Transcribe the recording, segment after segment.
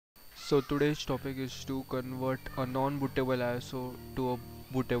So today's topic is to convert a non-bootable ISO to a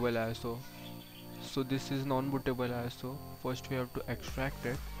bootable ISO. So this is non-bootable ISO. First we have to extract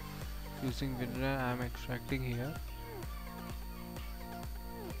it using WinRAR. I am extracting here.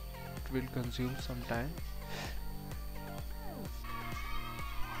 It will consume some time.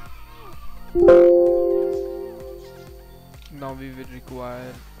 Now we will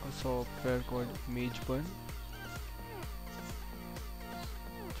require a software called ImageBun.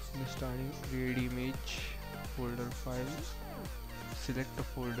 Starting, create image folder file, select a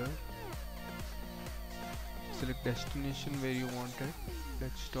folder, select destination where you want it,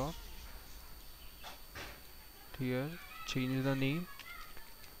 desktop. Here change the name,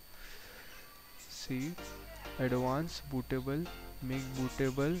 save, advanced bootable, make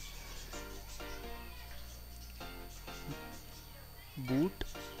bootable boot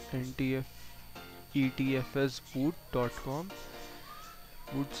ntf etfsboot.com,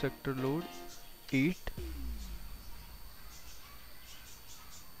 boot sector load 8.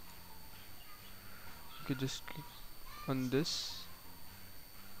 Okay, just click on this.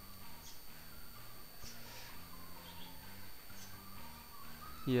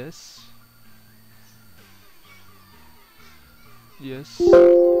 Yes, yes,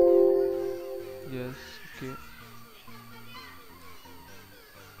 yes. Okay,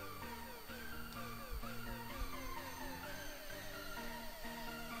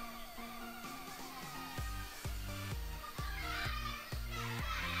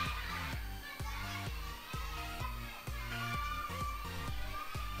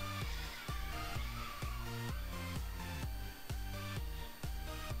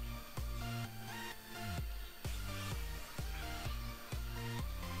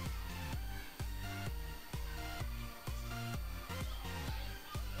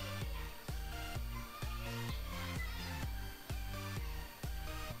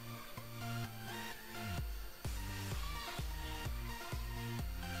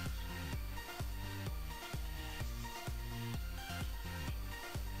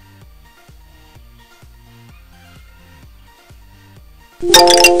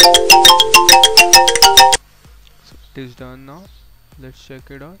 so it is done now. Let's check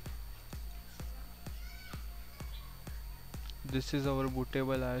it out. This is our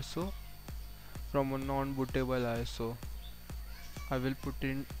bootable ISO from a non-bootable ISO. I will put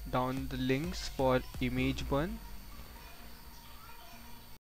in down the links for ImageBun